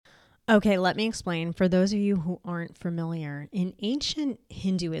Okay, let me explain. For those of you who aren't familiar, in ancient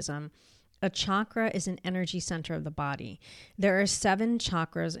Hinduism, a chakra is an energy center of the body. There are 7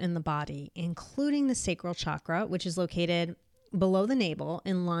 chakras in the body, including the sacral chakra, which is located below the navel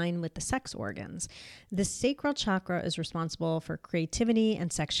in line with the sex organs. The sacral chakra is responsible for creativity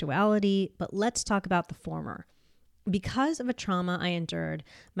and sexuality, but let's talk about the former. Because of a trauma I endured,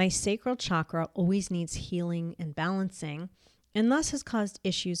 my sacral chakra always needs healing and balancing, and thus has caused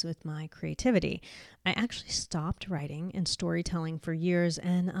issues with my creativity. I actually stopped writing and storytelling for years,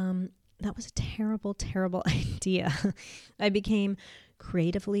 and that was a terrible, terrible idea. I became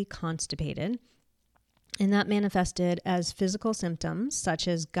creatively constipated, and that manifested as physical symptoms such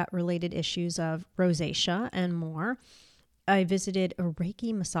as gut-related issues of rosacea and more. I visited a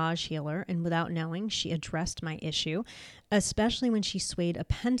Reiki massage healer, and without knowing, she addressed my issue, especially when she swayed a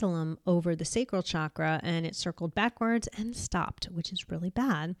pendulum over the sacral chakra and it circled backwards and stopped, which is really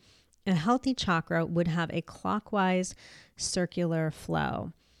bad. A healthy chakra would have a clockwise circular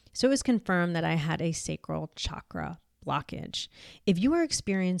flow. So it was confirmed that I had a sacral chakra blockage. If you are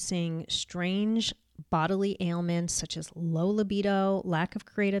experiencing strange bodily ailments such as low libido, lack of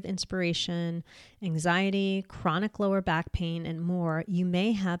creative inspiration, anxiety, chronic lower back pain, and more, you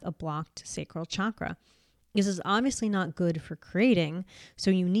may have a blocked sacral chakra. This is obviously not good for creating,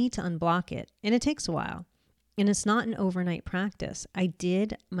 so you need to unblock it, and it takes a while. And it's not an overnight practice. I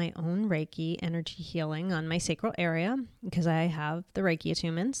did my own Reiki energy healing on my sacral area because I have the Reiki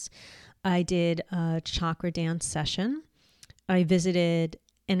attunements. I did a chakra dance session. I visited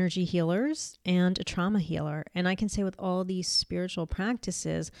energy healers and a trauma healer. And I can say with all these spiritual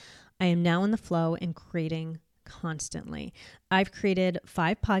practices, I am now in the flow and creating constantly. I've created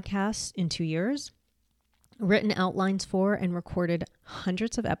 5 podcasts in 2 years, written outlines for and recorded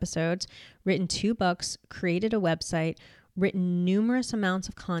hundreds of episodes, written 2 books, created a website, written numerous amounts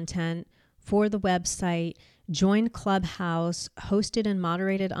of content for the website, joined Clubhouse, hosted and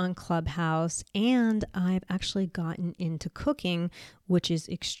moderated on Clubhouse, and I've actually gotten into cooking, which is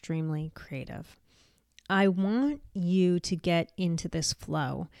extremely creative. I want you to get into this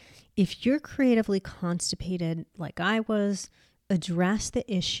flow. If you're creatively constipated like I was, address the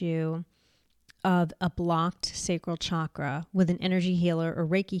issue of a blocked sacral chakra with an energy healer or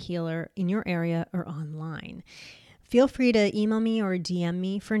Reiki healer in your area or online. Feel free to email me or DM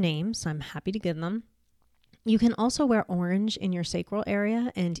me for names. I'm happy to give them. You can also wear orange in your sacral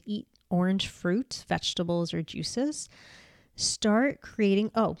area and eat orange fruit, vegetables, or juices. Start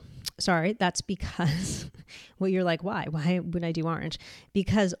creating, that's because, well, you're like, why? Why would I do orange?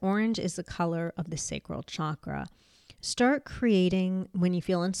 Because orange is the color of the sacral chakra. Start creating when you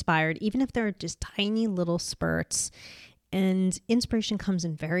feel inspired, even if they're just tiny little spurts. And inspiration comes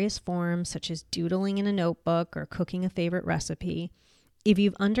in various forms, such as doodling in a notebook or cooking a favorite recipe. If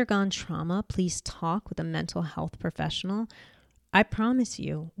you've undergone trauma, please talk with a mental health professional. I promise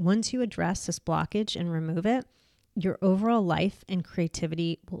you, once you address this blockage and remove it, your overall life and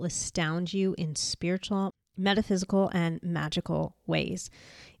creativity will astound you in spiritual, metaphysical, and magical ways.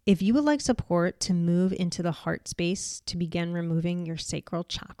 If you would like support to move into the heart space to begin removing your sacral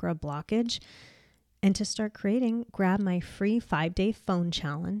chakra blockage and to start creating, grab my free 5-day phone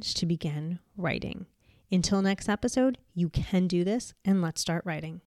challenge to begin writing. Until next episode, you can do this, and let's start writing.